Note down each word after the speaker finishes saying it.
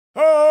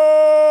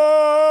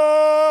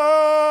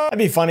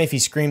That'd be funny if he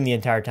screamed the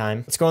entire time.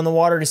 Let's go in the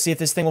water to see if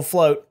this thing will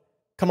float.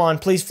 Come on,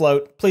 please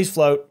float. Please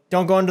float.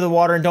 Don't go into the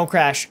water and don't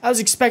crash. I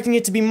was expecting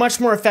it to be much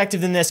more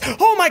effective than this.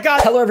 Oh my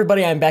god! Hello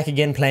everybody, I'm back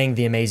again playing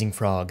The Amazing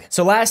Frog.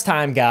 So last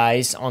time,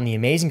 guys, on The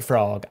Amazing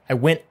Frog, I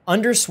went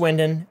under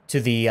Swindon to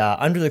the,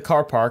 under the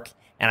car park,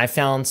 and I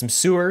found some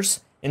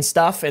sewers and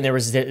stuff, and there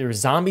was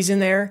zombies in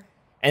there,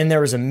 and there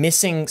was a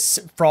missing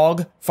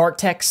frog, fart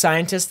tech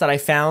scientist that I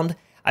found.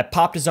 I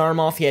popped his arm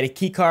off, he had a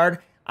key card.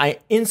 I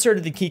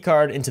inserted the key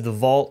card into the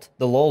vault,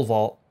 the LOL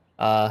vault,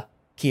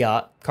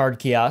 card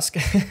kiosk.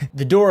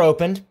 The door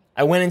opened,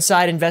 I went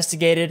inside,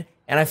 investigated,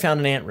 and I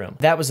found an ant room.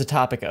 That was the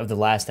topic of the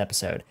last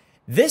episode.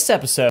 This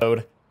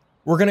episode,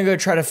 we're gonna go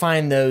try to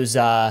find those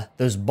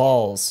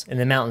balls in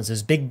the mountains,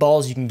 those big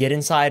balls you can get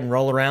inside and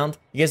roll around.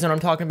 You guys know what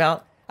I'm talking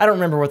about? I don't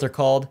remember what they're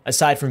called,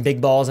 aside from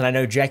big balls, and I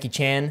know Jackie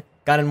Chan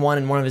got in one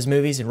of his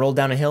movies and rolled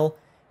down a hill.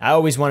 I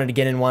always wanted to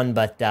get in one,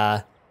 but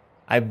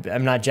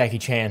I'm not Jackie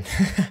Chan.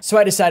 So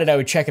I decided I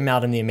would check him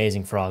out in The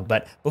Amazing Frog.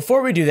 But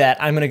before we do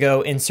that, I'm gonna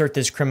go insert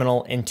this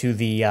criminal into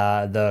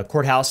the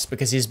courthouse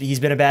because he's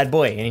been a bad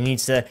boy and he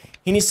needs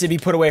to be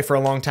put away for a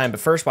long time. But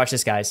first, watch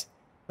this, guys.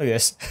 Look at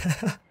this.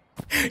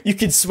 You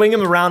can swing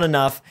him around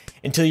enough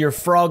until your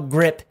frog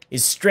grip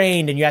is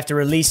strained and you have to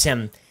release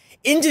him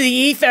into the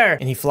ether.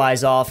 And he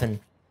flies off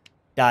and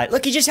died.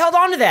 Look, he just held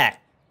on to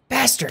that.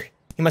 Bastard.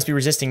 He must be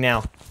resisting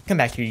now. Come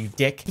back here, you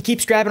dick. He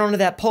keeps grabbing onto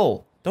that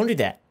pole. Don't do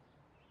that.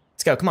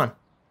 Let's go, come on.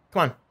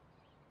 Come on.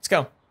 Let's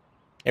go.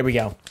 There we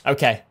go.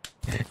 Okay.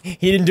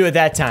 He didn't do it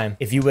that time.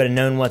 If you would have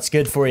known what's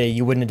good for you,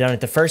 you wouldn't have done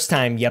it the first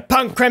time, you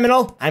punk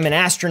criminal! I'm an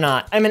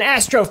astronaut. I'm an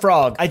astro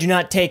frog. I do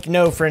not take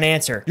no for an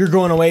answer. You're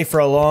going away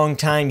for a long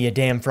time, you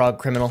damn frog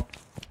criminal.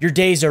 Your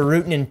days of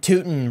rootin' and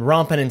tootin',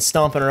 romping and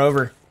stomping are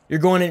over. You're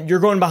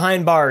going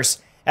behind bars.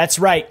 That's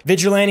right.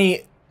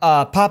 Vigilante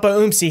Papa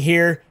Oomsy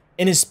here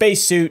in his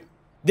spacesuit.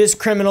 This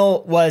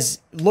criminal was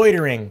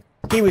loitering.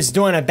 He was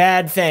doing a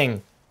bad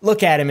thing.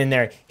 Look at him in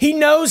there. He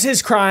knows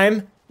his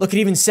crime. Look, it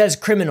even says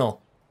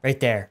criminal right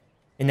there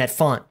in that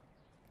font,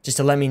 just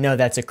to let me know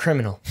that's a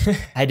criminal. I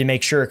had to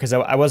make sure because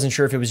I wasn't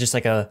sure if it was just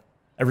like a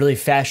really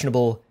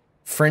fashionable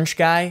French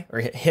guy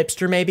or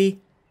hipster maybe,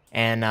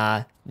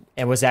 and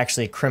it was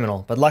actually a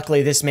criminal. But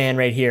luckily this man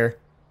right here,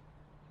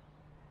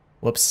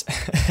 whoops,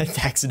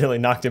 accidentally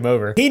knocked him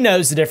over. He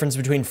knows the difference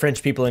between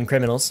French people and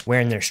criminals,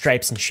 wearing their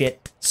stripes and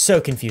shit.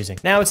 So confusing.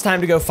 Now it's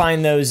time to go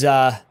find those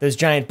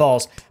giant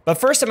balls. But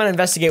first I'm gonna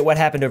investigate what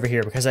happened over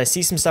here because I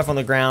see some stuff on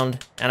the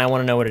ground and I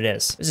wanna know what it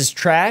is. This is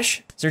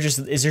trash?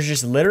 Is there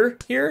just litter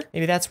here?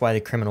 Maybe that's why the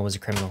criminal was a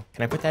criminal.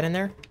 Can I put that in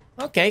there?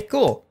 Okay,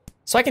 cool.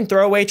 So I can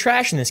throw away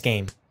trash in this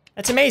game.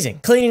 That's amazing.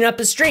 Cleaning up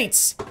the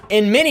streets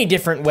in many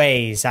different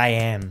ways I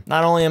am.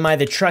 Not only am I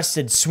the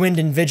trusted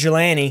Swindon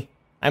vigilante,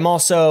 I'm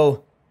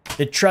also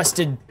the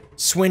trusted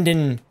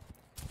Swindon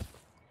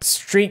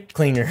street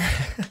cleaner.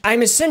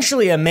 I'm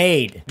essentially a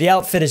maid. The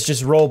outfit is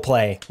just role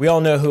play. We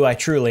all know who I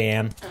truly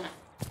am.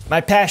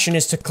 My passion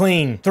is to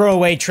clean, throw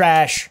away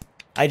trash.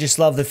 I just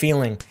love the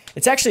feeling.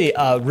 It's actually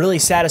a really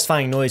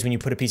satisfying noise when you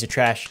put a piece of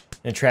trash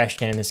in a trash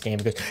can in this game.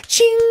 It goes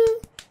ching!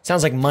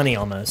 Sounds like money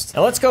almost.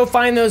 Now let's go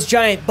find those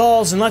giant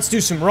balls and let's do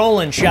some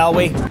rolling, shall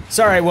we?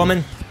 Sorry,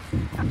 woman.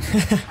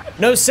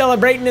 No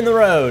celebrating in the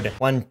road.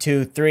 1,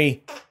 2,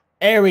 3.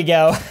 There we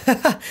go.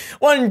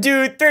 1,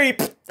 2, 3.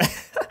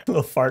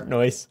 Little fart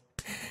noise.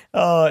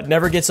 Oh, it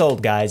never gets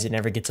old, guys. It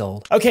never gets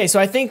old. Okay, so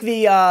I think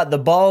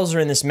the balls are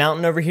in this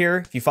mountain over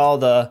here. If you follow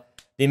the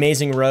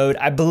amazing road,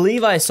 I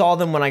believe I saw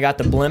them when I got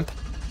the blimp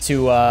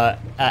to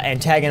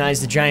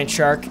antagonize the giant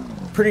shark.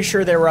 Pretty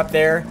sure they were up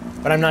there,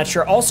 but I'm not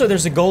sure. Also,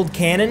 there's a gold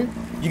cannon.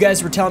 You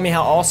guys were telling me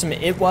how awesome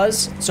it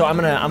was, so I'm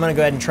gonna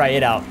go ahead and try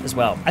it out as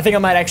well. I think I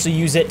might actually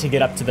use it to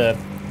get up to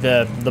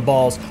the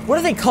balls. What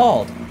are they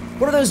called?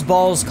 What are those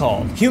balls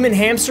called? Human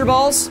hamster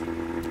balls?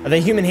 Are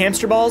they human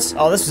hamster balls?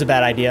 Oh, this was a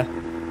bad idea.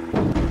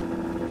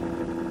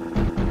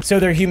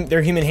 So they're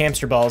human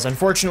hamster balls.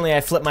 Unfortunately,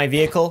 I flipped my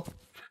vehicle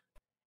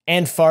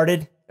and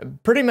farted,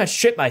 pretty much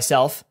shit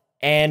myself,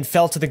 and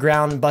fell to the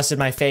ground and busted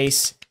my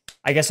face.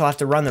 I guess I'll have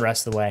to run the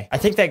rest of the way. I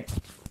think that...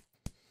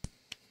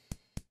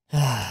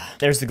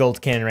 There's the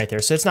gold cannon right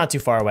there, so it's not too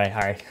far away.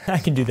 All right, I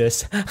can do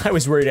this. I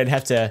was worried I'd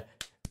have to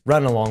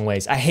run a long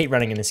ways. I hate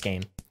running in this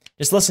game.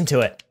 Just listen to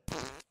it.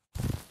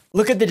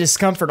 Look at the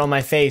discomfort on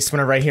my face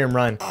whenever I hear him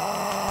run.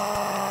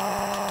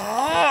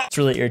 It's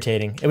really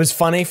irritating. It was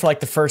funny for like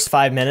the first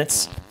 5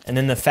 minutes, and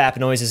then the fap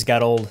noises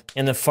got old.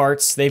 And the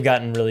farts, they've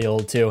gotten really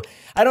old too.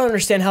 I don't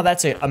understand how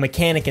that's a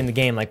mechanic in the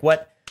game. Like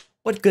what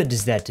good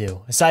does that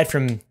do? Aside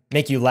from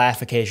make you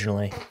laugh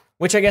occasionally.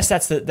 Which I guess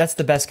that's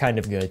the best kind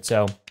of good,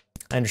 so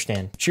I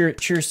understand.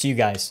 Cheers to you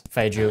guys,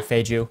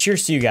 Feiju.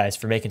 Cheers to you guys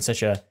for making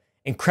such a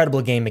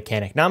incredible game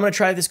mechanic. Now I'm gonna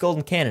try this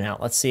golden cannon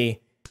out. Let's see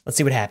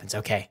what happens,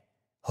 okay.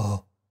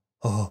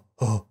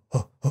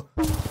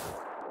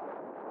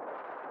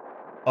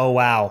 Oh,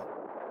 wow.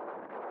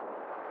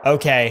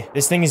 Okay,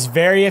 this thing is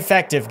very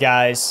effective,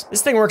 guys.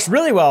 This thing works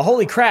really well,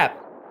 holy crap.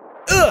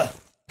 Ugh!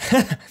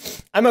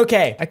 I'm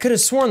okay. I could have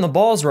sworn the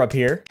balls were up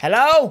here.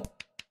 Hello?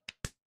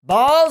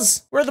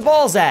 Balls? Where are the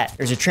balls at?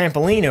 There's a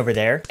trampoline over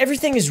there.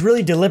 Everything is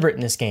really deliberate in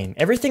this game.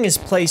 Everything is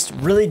placed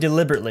really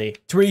deliberately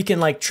to where you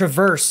can like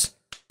traverse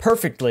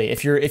perfectly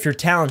if you're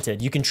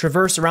talented. You can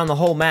traverse around the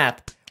whole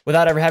map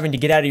without ever having to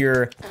get out of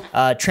your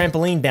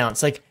trampoline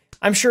bounce. Like,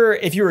 I'm sure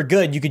if you were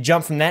good, you could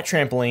jump from that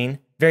trampoline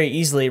very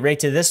easily right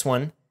to this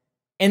one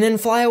and then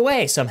fly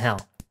away somehow.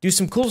 Do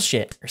some cool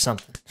shit or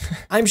something.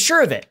 I'm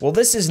sure of it. Well,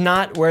 this is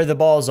not where the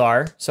balls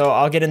are, so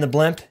I'll get in the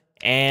blimp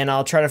and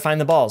I'll try to find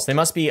the balls. They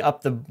must be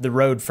up the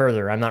road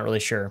further. I'm not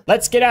really sure.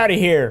 Let's get out of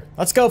here.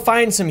 Let's go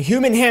find some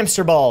human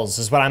hamster balls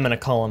is what I'm gonna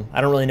call them.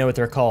 I don't really know what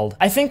they're called.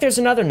 I think there's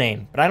another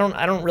name, but I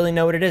don't really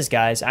know what it is,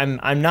 guys. I'm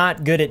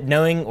not good at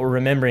knowing or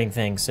remembering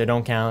things, so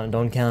don't count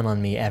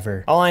on me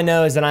ever. All I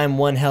know is that I'm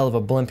one hell of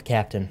a blimp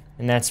captain,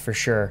 and that's for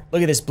sure.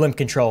 Look at this blimp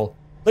control.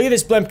 Look at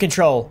this blimp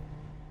control.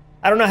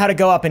 I don't know how to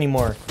go up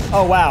anymore.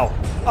 Oh, wow.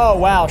 Oh,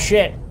 wow,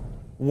 shit.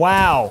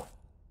 Wow.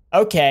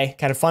 Okay,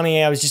 kind of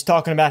funny. I was just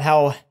talking about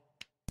how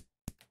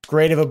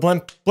great of a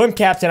blimp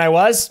captain I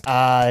was.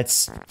 I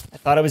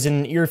thought it was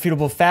an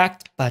irrefutable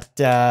fact, but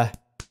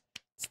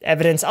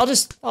evidence. I'll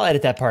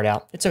edit that part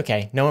out. It's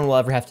okay. No one will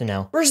ever have to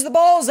know. Where's the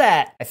balls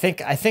at? I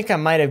think I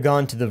might have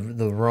gone to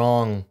the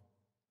wrong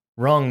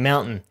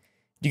mountain.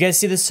 Do you guys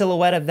see the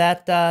silhouette of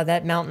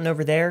that mountain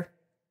over there?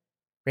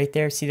 Right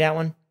there. See that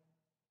one?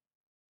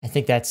 I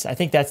think that's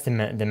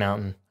the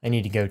mountain I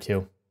need to go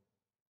to.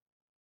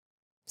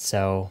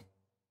 So,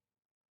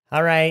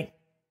 all right.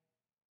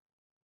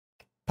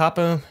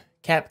 Papa,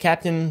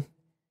 Captain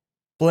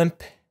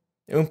Blimp,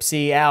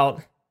 Oopsie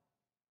out.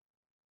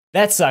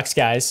 That sucks,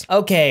 guys.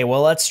 Okay,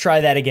 well, let's try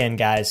that again,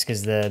 guys,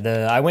 because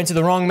I went to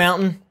the wrong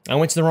mountain.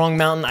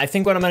 I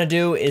think what I'm gonna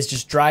do is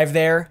just drive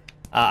there.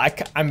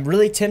 I'm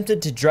really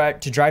tempted to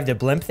drive the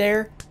blimp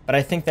there, but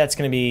I think that's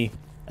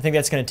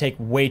gonna take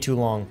way too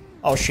long.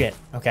 Oh shit.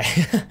 Okay.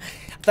 I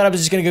thought I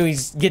was just gonna go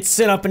get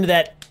sent up into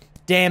that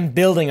damn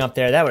building up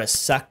there. That would have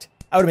sucked.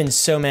 I would have been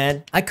so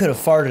mad. I could have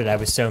farted. I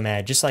was so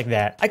mad. Just like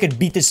that. I could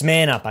beat this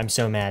man up. I'm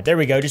so mad. There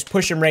we go. Just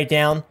push him right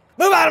down.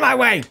 Move out of my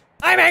way.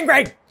 I'm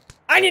angry.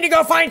 I need to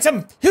go find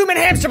some human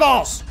hamster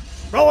balls.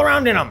 Roll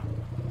around in them.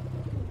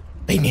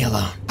 Leave me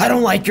alone. I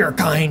don't like your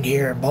kind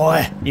here,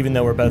 boy. Even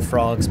though we're both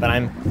frogs, but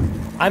I'm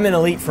an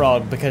elite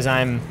frog because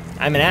I'm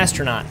an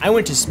astronaut. I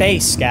went to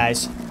space,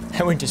 guys.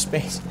 I went to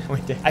space.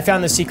 I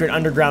found the secret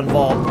underground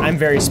vault. I'm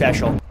very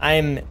special.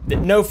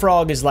 No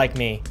frog is like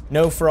me.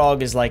 No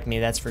frog is like me,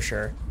 that's for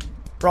sure.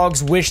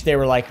 Frogs wish they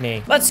were like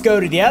me. Let's go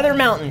to the other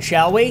mountain,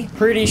 shall we?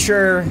 Pretty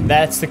sure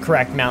that's the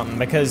correct mountain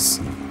because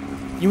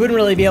you wouldn't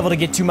really be able to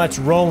get too much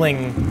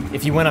rolling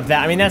if you went up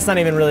that. I mean, that's not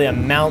even really a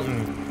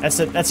mountain. That's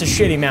a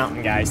shitty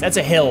mountain, guys. That's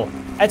a hill.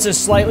 That's a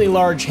slightly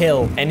large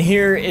hill. And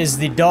here is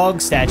the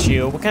dog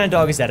statue. What kind of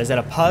dog is that? Is that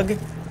a pug?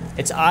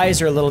 Its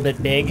eyes are a little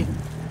bit big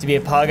to be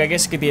a pug. I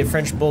guess it could be a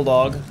French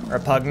bulldog or a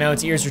pug. No,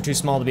 its ears are too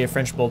small to be a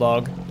French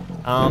bulldog.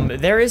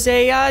 There's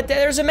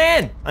a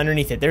man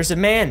underneath it. There's a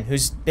man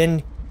who's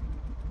been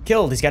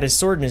killed. He's got his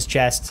sword in his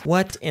chest.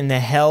 What in the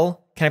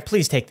hell? Can I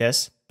please take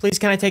this? Please,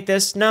 can I take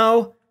this?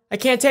 No, I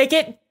can't take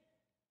it.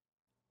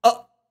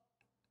 Oh,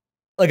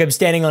 like I'm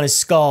standing on his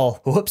skull.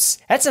 Whoops.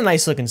 That's a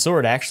nice looking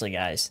sword, actually,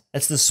 guys.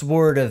 That's the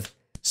sword of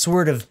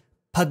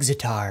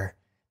Pugzitar.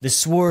 The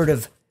sword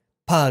of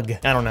Pug.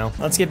 I don't know.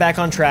 Let's get back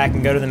on track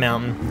and go to the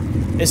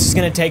mountain. This is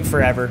gonna take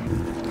forever.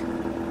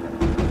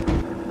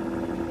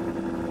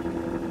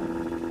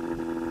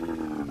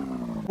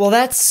 Well,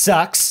 that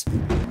sucks.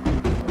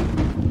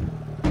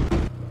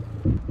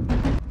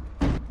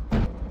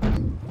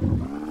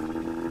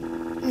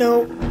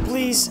 No,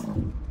 please.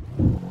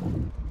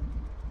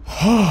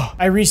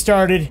 I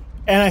restarted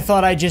and I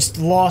thought I just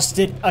lost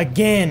it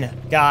again,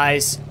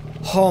 guys.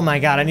 Oh my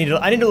god, I need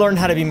to learn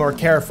how to be more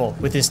careful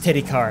with this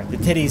titty car. The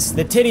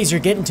titties are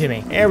getting to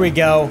me. There we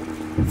go.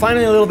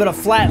 Finally a little bit of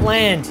flat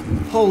land.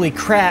 Holy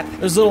crap.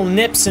 Those little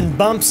nips and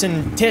bumps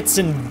and tits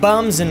and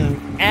bums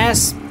and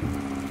ass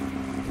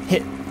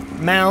hit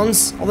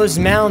mounds. All those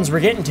mounds were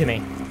getting to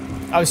me.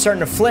 I was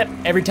starting to flip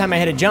every time I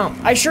hit a jump.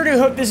 I sure do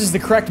hope this is the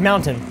correct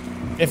mountain.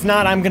 If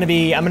not, I'm gonna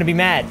be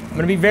mad. I'm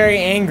gonna be very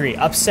angry,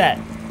 upset.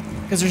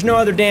 Because there's no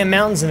other damn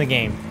mountains in the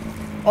game.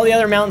 All the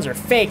other mountains are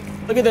fake.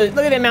 Look at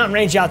that mountain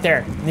range out there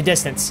in the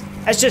distance.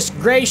 That's just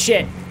gray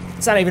shit.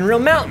 It's not even real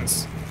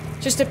mountains.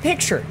 Just a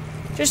picture.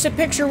 Just a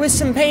picture with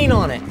some paint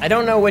on it. I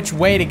don't know which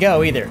way to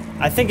go either.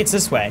 I think it's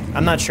this way.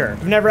 I'm not sure.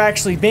 I've never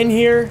actually been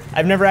here.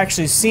 I've never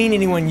actually seen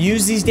anyone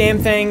use these damn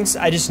things.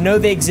 I just know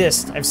they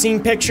exist. I've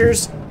seen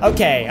pictures.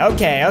 Okay.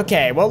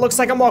 Well, it looks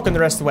like I'm walking the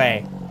rest of the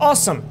way.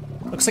 Awesome.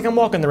 Looks like I'm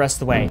walking the rest of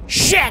the way.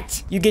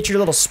 Shit! You get your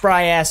little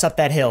spry ass up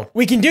that hill.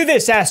 We can do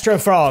this, Astro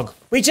Frog.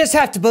 We just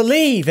have to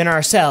believe in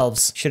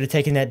ourselves. Should have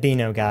taken that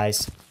Beano,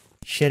 guys.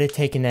 Should have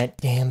taken that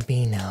damn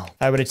Beano. If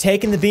I would have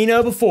taken the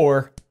Beano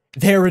before,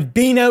 there would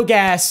be no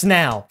gas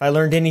now. If I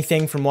learned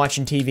anything from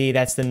watching TV,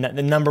 that's the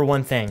number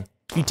one thing.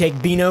 If you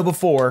take Beano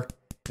before,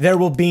 there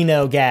will be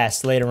no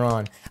gas later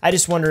on. I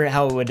just wonder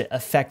how it would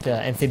affect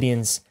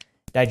amphibians'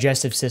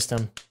 digestive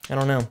system. I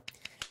don't know.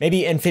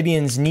 Maybe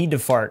amphibians need to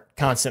fart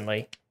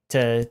constantly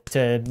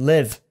to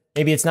live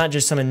Maybe it's not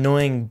just some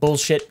annoying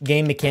bullshit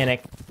game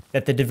mechanic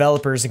that the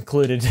developers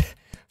included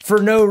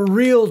for no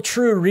real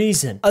true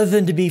reason other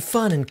than to be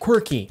fun and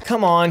quirky.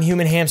 Come on,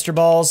 human hamster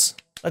balls.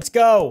 Let's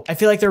go. I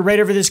feel like they're right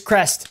over this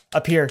crest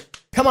up here.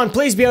 Come on,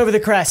 please be over the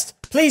crest.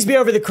 Please be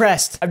over the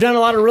crest. I've done a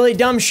lot of really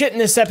dumb shit in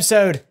this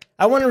episode.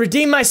 I want to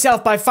redeem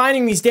myself by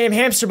finding these damn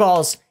hamster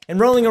balls and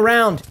rolling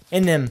around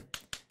in them.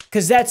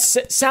 Because that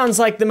sounds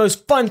like the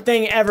most fun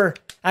thing ever.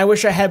 I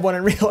wish I had one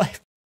in real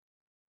life.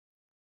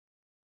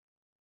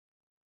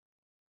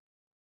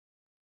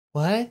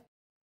 What?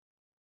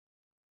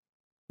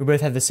 We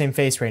both have the same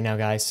face right now,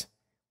 guys.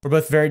 We're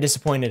both very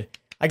disappointed.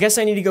 I guess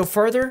I need to go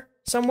further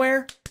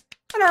somewhere?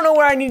 I don't know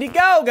where I need to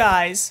go,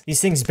 guys. These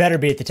things better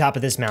be at the top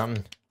of this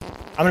mountain.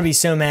 I'm gonna be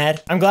so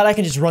mad. I'm glad I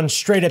can just run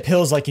straight up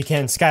hills like you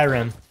can in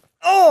Skyrim.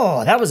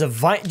 Oh, that was a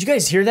did you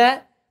guys hear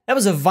that? That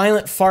was a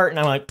violent fart and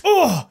I'm like,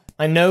 oh!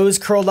 My nose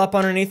curled up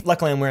underneath.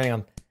 Luckily I'm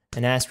wearing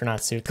an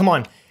astronaut suit. Come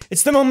on,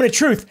 it's the moment of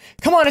truth.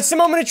 Come on, it's the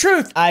moment of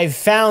truth. I've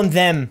found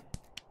them.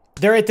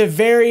 They're at the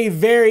very,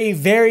 very,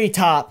 very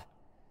top.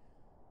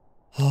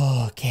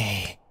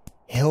 Okay.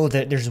 Ew,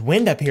 there's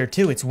wind up here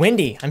too. It's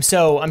windy. I'm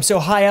so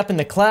high up in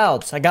the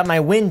clouds. I got my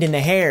wind in the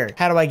hair.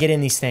 How do I get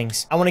in these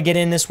things? I want to get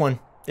in this one.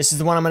 This is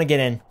the one I'm gonna get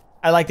in.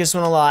 I like this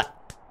one a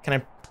lot. Can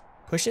I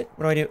push it?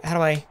 What do I do? How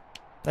do I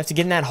have to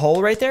get in that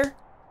hole right there?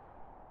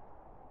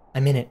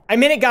 I'm in it.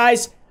 I'm in it,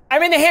 guys.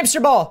 I'm in the hamster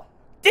ball.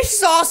 This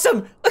is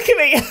awesome. Look at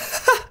me.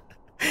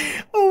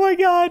 Oh my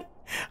God.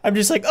 I'm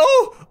just like,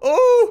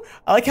 oh.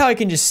 I like how I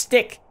can just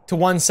stick to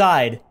one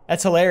side.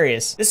 That's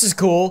hilarious. This is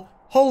cool.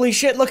 Holy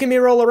shit, look at me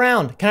roll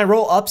around. Can I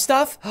roll up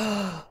stuff?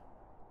 I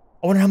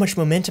wonder how much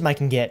momentum I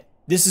can get.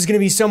 This is gonna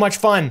be so much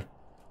fun.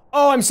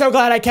 Oh, I'm so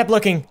glad I kept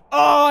looking.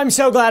 Oh, I'm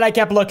so glad I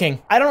kept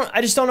looking. I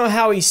just don't know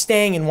how he's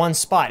staying in one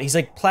spot. He's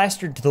like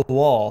plastered to the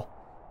wall.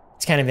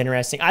 It's kind of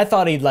interesting. I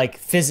thought he'd like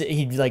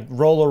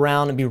roll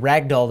around and be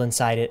ragdolled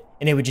inside it,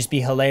 and it would just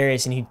be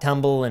hilarious, and he'd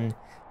tumble and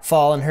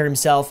fall and hurt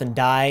himself and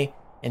die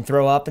and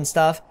throw up and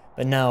stuff.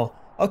 But no.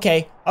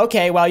 Okay,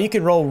 wow, you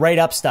can roll right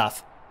up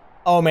stuff.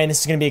 Oh man, this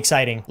is gonna be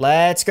exciting.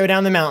 Let's go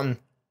down the mountain.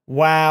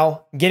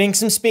 Wow, getting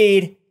some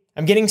speed.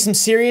 I'm getting some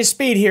serious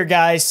speed here,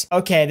 guys.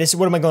 Okay,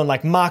 what am I going,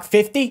 like Mach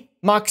 50?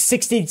 Mach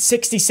 60,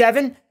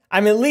 67?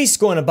 I'm at least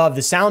going above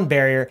the sound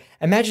barrier.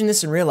 Imagine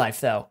this in real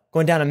life, though.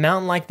 Going down a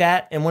mountain like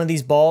that in one of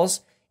these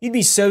balls, you'd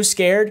be so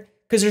scared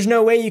because there's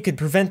no way you could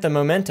prevent the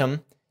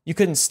momentum. You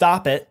couldn't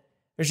stop it.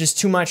 There's just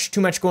too much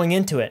going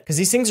into it. Because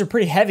these things are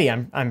pretty heavy,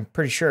 I'm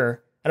pretty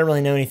sure. I don't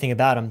really know anything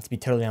about them, to be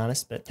totally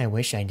honest, but I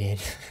wish I did.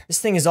 This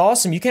thing is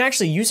awesome. You can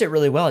actually use it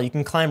really well. You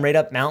can climb right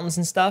up mountains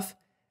and stuff.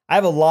 I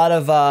have a lot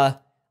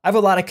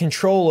of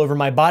control over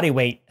my body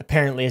weight,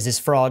 apparently, as this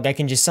frog. I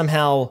can just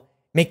somehow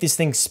make this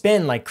thing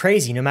spin like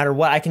crazy. No matter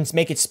what, I can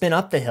make it spin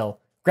up the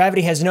hill.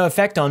 Gravity has no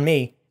effect on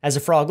me as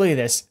a frog. Look at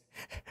this.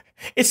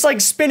 It's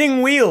like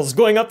spinning wheels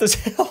going up this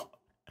hill.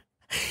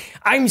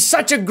 I'm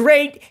such a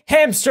great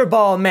hamster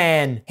ball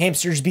man.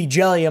 Hamsters be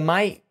jelly of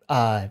my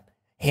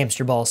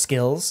hamster ball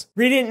skills.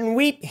 Read it and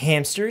weep,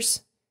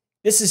 hamsters.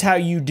 This is how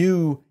you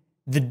do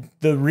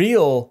the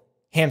real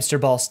hamster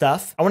ball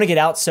stuff. I want to get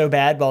out so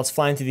bad while it's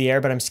flying through the air,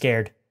 but I'm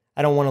scared.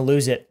 I don't want to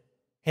lose it.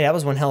 Hey, that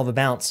was one hell of a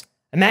bounce.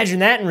 Imagine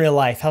that in real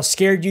life, how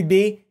scared you'd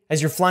be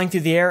as you're flying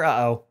through the air.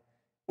 Uh-oh.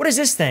 What is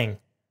this thing?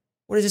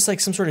 What is this, like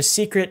some sort of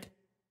secret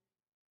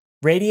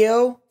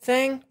radio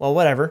thing? Well,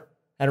 whatever.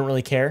 I don't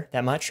really care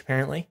that much,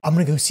 apparently. I'm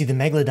gonna go see the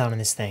Megalodon in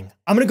this thing.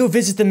 I'm gonna go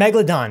visit the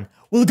Megalodon.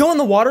 Will it go in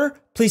the water?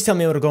 Please tell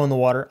me it'll go in the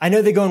water. I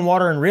know they go in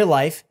water in real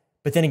life,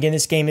 but then again,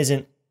 this game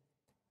isn't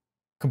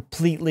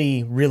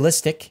completely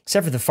realistic,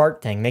 except for the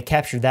fart thing. They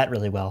captured that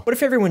really well. What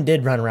if everyone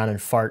did run around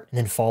and fart and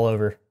then fall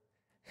over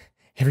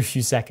every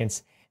few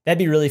seconds? That'd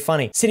be really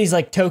funny. Cities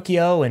like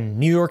Tokyo and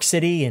New York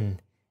City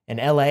and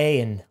LA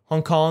and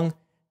Hong Kong,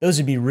 those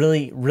would be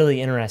really,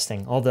 really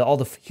interesting. All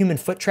the human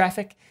foot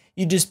traffic,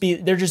 there'd just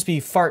be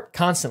fart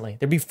constantly.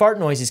 There'd be fart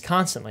noises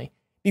constantly.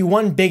 Be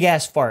one big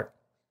ass fart.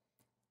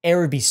 Air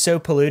would be so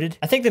polluted.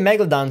 I think the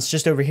Megalodon's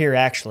just over here,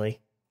 actually.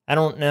 I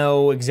don't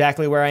know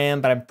exactly where I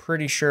am, but I'm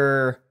pretty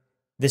sure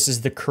this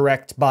is the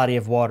correct body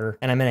of water.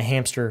 And I'm in a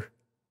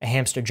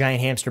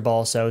giant hamster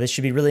ball, so this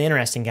should be really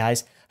interesting,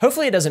 guys.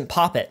 Hopefully it doesn't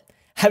pop it.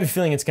 I have a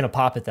feeling it's gonna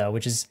pop it though,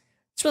 it's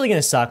really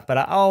gonna suck, but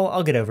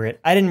I'll get over it.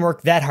 I didn't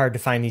work that hard to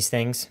find these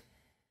things.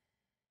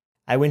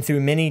 I went through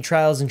many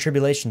trials and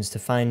tribulations to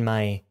find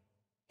my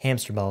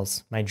hamster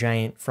balls, my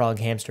giant frog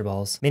hamster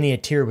balls. Many a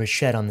tear was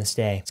shed on this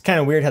day. It's kind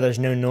of weird how there's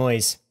no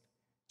noise.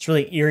 It's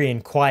really eerie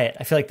and quiet.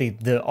 I feel like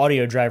the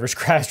audio drivers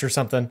crashed or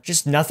something.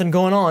 Just nothing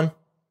going on.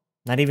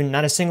 Not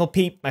a single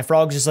peep. My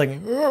frog's just like...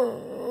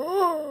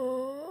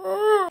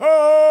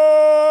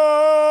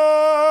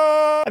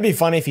 That'd be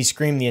funny if he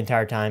screamed the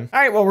entire time. All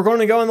right, well, we're going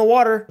to go in the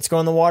water. Let's go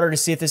in the water to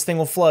see if this thing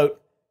will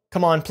float.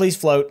 Come on, please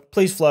float.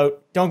 Please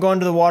float. Don't go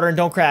into the water and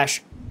don't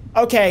crash.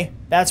 Okay,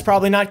 that's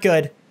probably not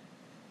good.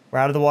 We're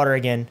out of the water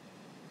again.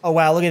 Oh,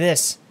 wow, look at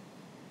this.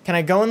 Can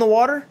I go in the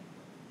water?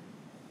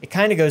 It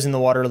kind of goes in the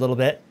water a little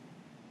bit.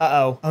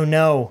 Uh-oh. Oh,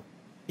 no.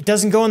 It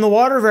doesn't go in the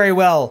water very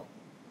well.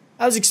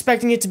 I was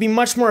expecting it to be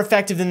much more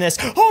effective than this.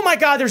 Oh my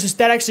god,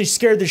 that actually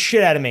scared the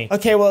shit out of me.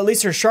 Okay, well, at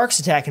least there's sharks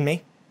attacking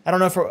me. I don't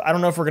know if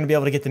we're gonna be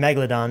able to get the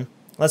Megalodon.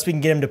 Unless we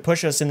can get him to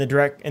push us in the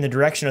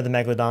direction of the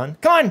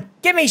Megalodon. Come on,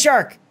 get me,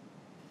 shark!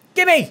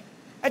 Get me!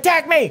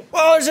 Attack me!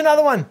 Whoa, there's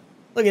another one!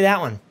 Look at that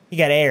one. He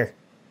got air.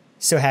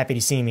 So happy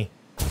to see me.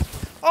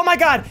 Oh my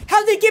god,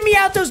 how'd they get me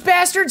out, those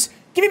bastards?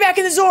 Get me back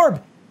in the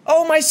Zorb!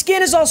 Oh, my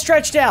skin is all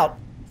stretched out.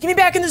 Get me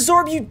back in the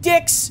Zorb, you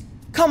dicks!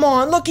 Come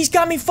on, look, he's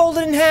got me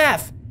folded in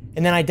half.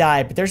 And then I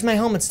died, but there's my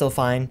helmet still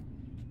fine.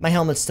 My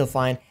helmet's still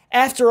fine.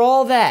 After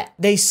all that,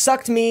 they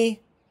sucked me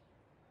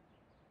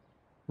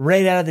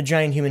right out of the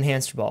giant human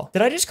hamster ball.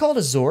 Did I just call it a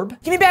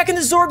Zorb? Get me back in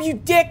the Zorb, you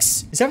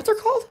dicks! Is that what they're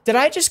called? Did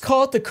I just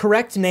call it the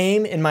correct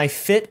name in my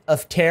fit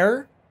of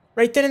terror?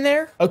 Right then and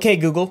there? Okay,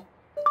 Google.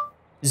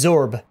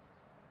 Zorb.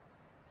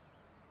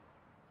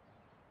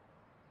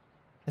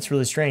 That's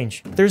really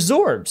strange. They're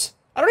Zorbs.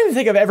 I don't even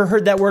think I've ever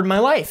heard that word in my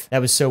life. That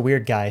was so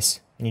weird,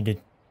 guys. I need to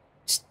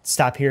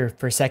stop here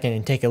for a second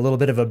and take a little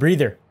bit of a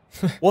breather.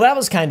 Well, that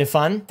was kind of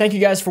fun. Thank you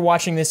guys for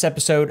watching this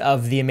episode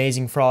of The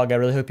Amazing Frog. I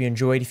really hope you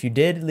enjoyed. If you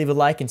did, leave a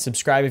like and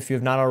subscribe if you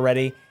have not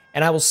already.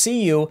 And I will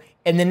see you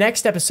in the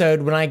next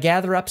episode when I get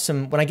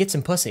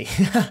some pussy.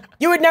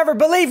 You would never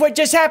believe what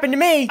just happened to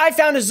me. I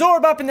found a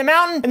Zorb up in the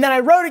mountain, and then I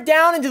rode it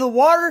down into the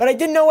water, but I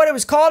didn't know what it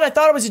was called. I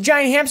thought it was a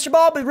giant hamster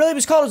ball, but it really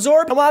was called a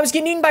Zorb. And while I was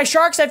getting eaten by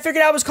sharks, I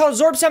figured out it was called a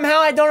Zorb somehow.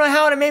 I don't know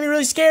how, and it made me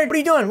really scared. What are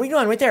you doing? What are you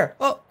doing? Right there.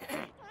 Oh.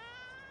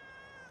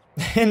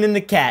 And then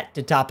the cat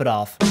to top it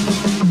off.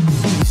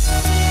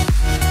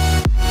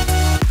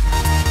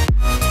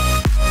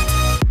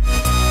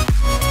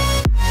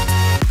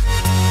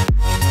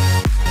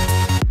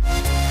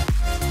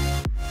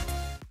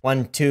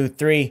 One, two,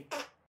 three.